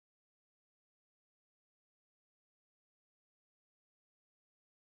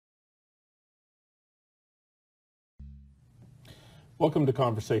Welcome to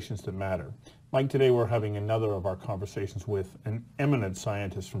Conversations That Matter. Mike, today we're having another of our conversations with an eminent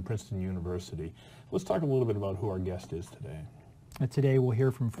scientist from Princeton University. Let's talk a little bit about who our guest is today. Today we'll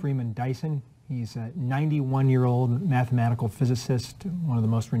hear from Freeman Dyson. He's a 91-year-old mathematical physicist, one of the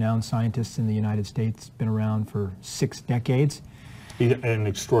most renowned scientists in the United States, been around for 6 decades. He's an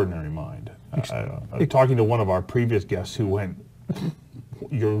extraordinary mind. Talking to one of our previous guests who went,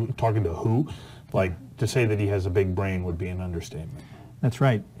 you're talking to who? Like, to say that he has a big brain would be an understatement. That's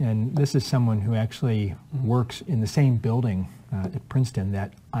right, and this is someone who actually works in the same building at Princeton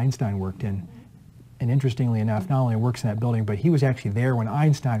that Einstein worked in. And interestingly enough, not only works in that building, but he was actually there when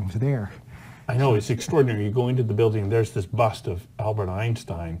Einstein was there. I know, it's extraordinary. You go into the building, there's this bust of Albert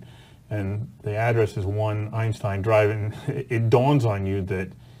Einstein, and the address is 1 Einstein Drive, and it dawns on you that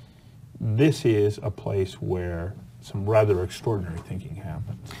this is a place where some rather extraordinary thinking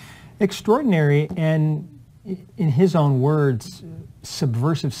happens. Extraordinary, and in his own words,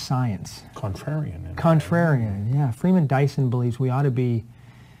 subversive science. Contrarian. Contrarian, yeah. Freeman Dyson believes we ought to be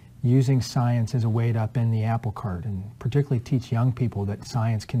using science as a way to upend the apple cart, and particularly teach young people that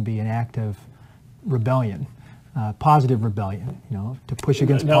science can be an act of rebellion, positive rebellion, you know, to push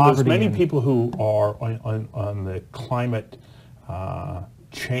against poverty. There's many people who are on the climate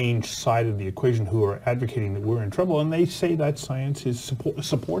change side of the equation who are advocating that we're in trouble, and they say that science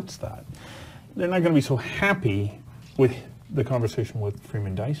supports that. They're not going to be so happy with the conversation with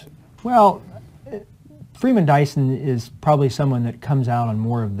Freeman Dyson. Well, Freeman Dyson is probably someone that comes out on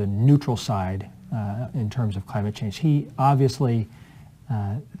more of the neutral side in terms of climate change. He obviously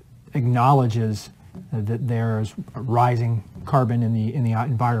acknowledges that there's rising carbon in the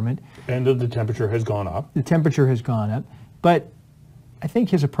environment. And that the temperature has gone up. The temperature has gone up. But I think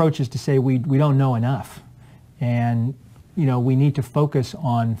his approach is to say we don't know enough. And you know, we need to focus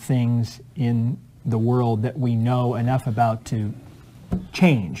on things in the world that we know enough about to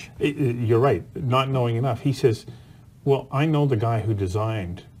change. You're right, not knowing enough. He says, well, I know the guy who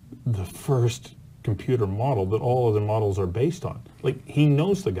designed the first computer model that all other models are based on. Like, he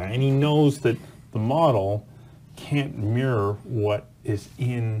knows the guy, and he knows that the model can't mirror what is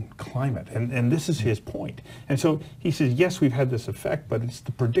in climate. And this is his point. And so he says, yes, we've had this effect, but it's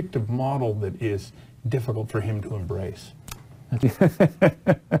the predictive model that is difficult for him to embrace.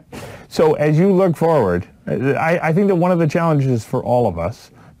 So as you look forward, I think that one of the challenges for all of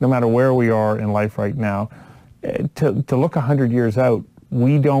us, no matter where we are in life right now, to look 100 years out,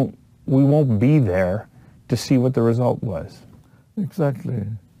 we won't be there to see what the result was. Exactly.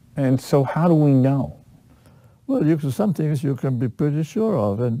 And so how do we know? Well, some things you can be pretty sure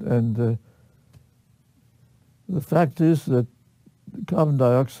of, and the fact is that carbon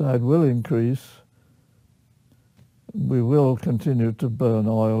dioxide will increase. We will continue to burn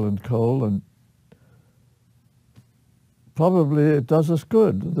oil and coal, and probably it does us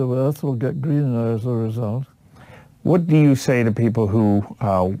good. The earth will get greener as a result. What do you say to people who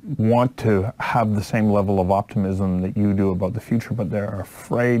want to have the same level of optimism that you do about the future, but they're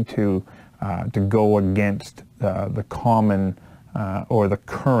afraid to go against the common or the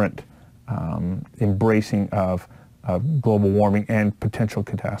current embracing of global warming and potential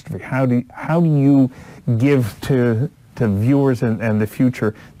catastrophe? How do you give to viewers and the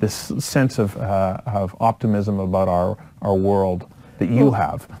future this sense of optimism about our world that you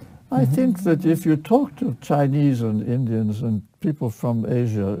have? I think that if you talk to Chinese and Indians and people from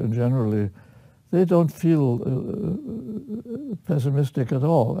Asia generally, they don't feel pessimistic at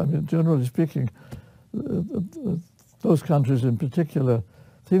all. I mean, generally speaking, those countries in particular,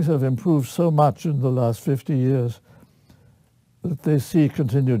 things have improved so much in the last 50 years that they see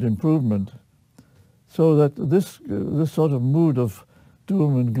continued improvement. So that this sort of mood of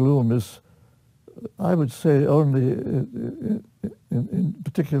doom and gloom is, I would say, only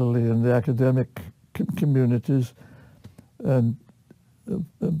particularly in the academic communities and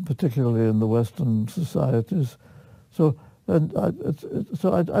particularly in the Western societies. So, I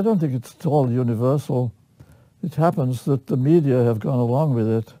don't think it's at all universal. It happens that the media have gone along with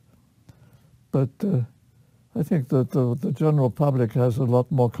it, but I think that the general public has a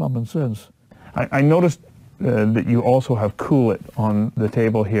lot more common sense. I noticed that you also have Cool It on the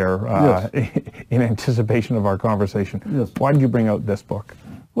table here Yes. in anticipation of our conversation. Yes. Why did you bring out this book?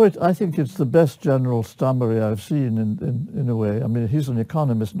 Well, I think it's the best general summary I've seen in a way. I mean, he's an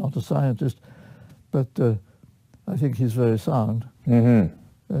economist, not a scientist, but I think he's very sound. Mm-hmm.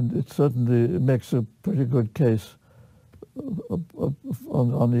 And it certainly makes a pretty good case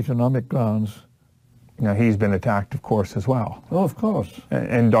on economic grounds. Now, he's been attacked, of course, as well. Oh, of course.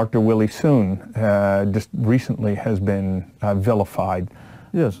 And Dr. Willie Soon just recently has been vilified.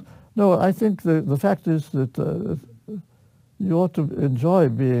 Yes. No, I think the fact is that you ought to enjoy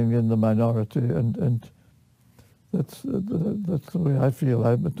being in the minority, and that's the way I feel.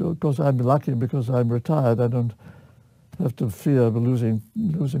 Of course, I'm lucky because I'm retired. I don't have to fear losing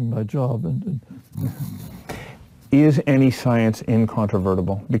my job. Is any science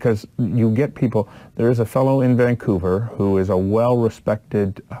incontrovertible? Because you get people, there is a fellow in Vancouver who is a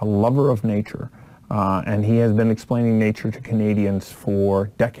well-respected lover of nature, and he has been explaining nature to Canadians for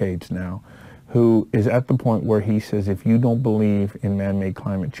decades now, who is at the point where he says, if you don't believe in man-made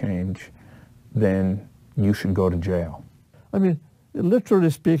climate change, then you should go to jail. I mean, literally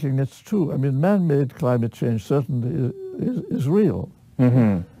speaking, it's true. I mean, man-made climate change certainly is real.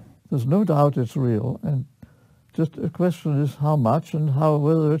 Mm-hmm. There's no doubt it's real, and just a question is how much and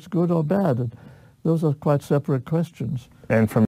whether it's good or bad. And those are quite separate questions. And from